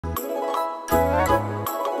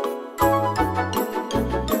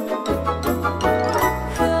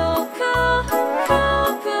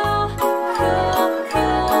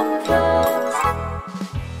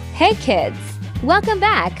Hey kids! Welcome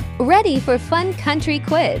back! Ready for fun country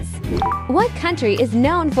quiz? What country is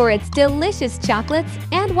known for its delicious chocolates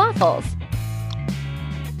and waffles?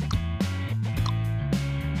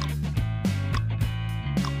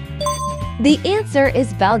 The answer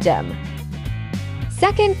is Belgium.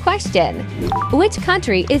 Second question. Which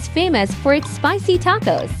country is famous for its spicy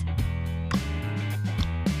tacos?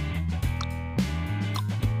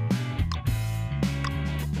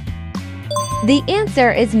 The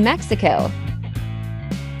answer is Mexico.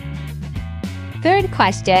 Third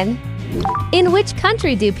question. In which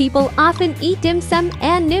country do people often eat dim sum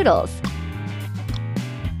and noodles?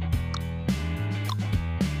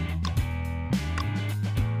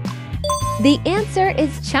 The answer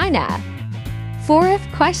is China. Fourth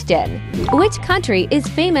question. Which country is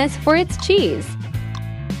famous for its cheese?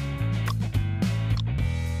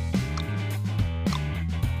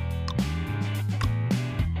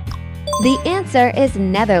 The answer is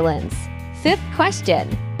Netherlands. Fifth question.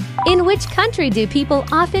 In which country do people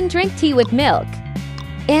often drink tea with milk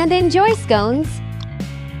and enjoy scones?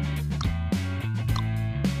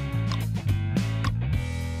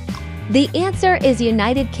 The answer is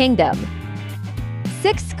United Kingdom.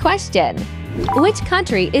 Sixth question. Which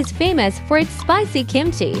country is famous for its spicy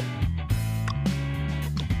kimchi?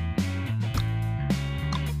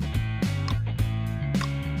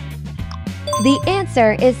 The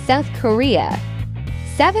answer is South Korea.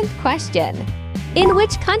 Seventh question. In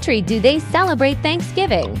which country do they celebrate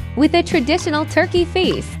Thanksgiving with a traditional turkey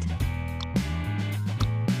feast?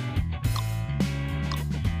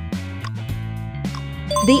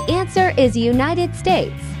 The answer is United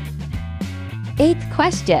States. Eighth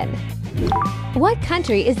question. What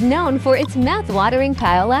country is known for its mouth-watering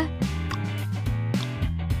paella?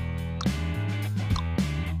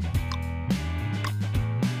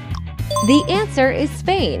 The answer is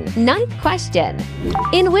Spain. Ninth question.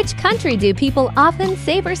 In which country do people often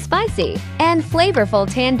savor spicy and flavorful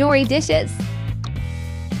tandoori dishes?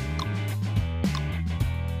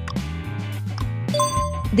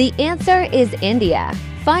 The answer is India.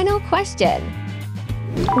 Final question.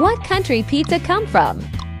 What country pizza come from?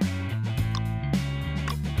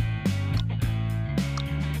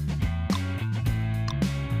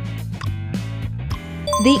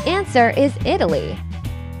 The answer is Italy.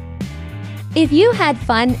 If you had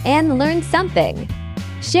fun and learned something,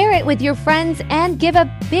 share it with your friends and give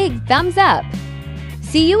a big thumbs up.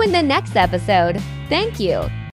 See you in the next episode. Thank you.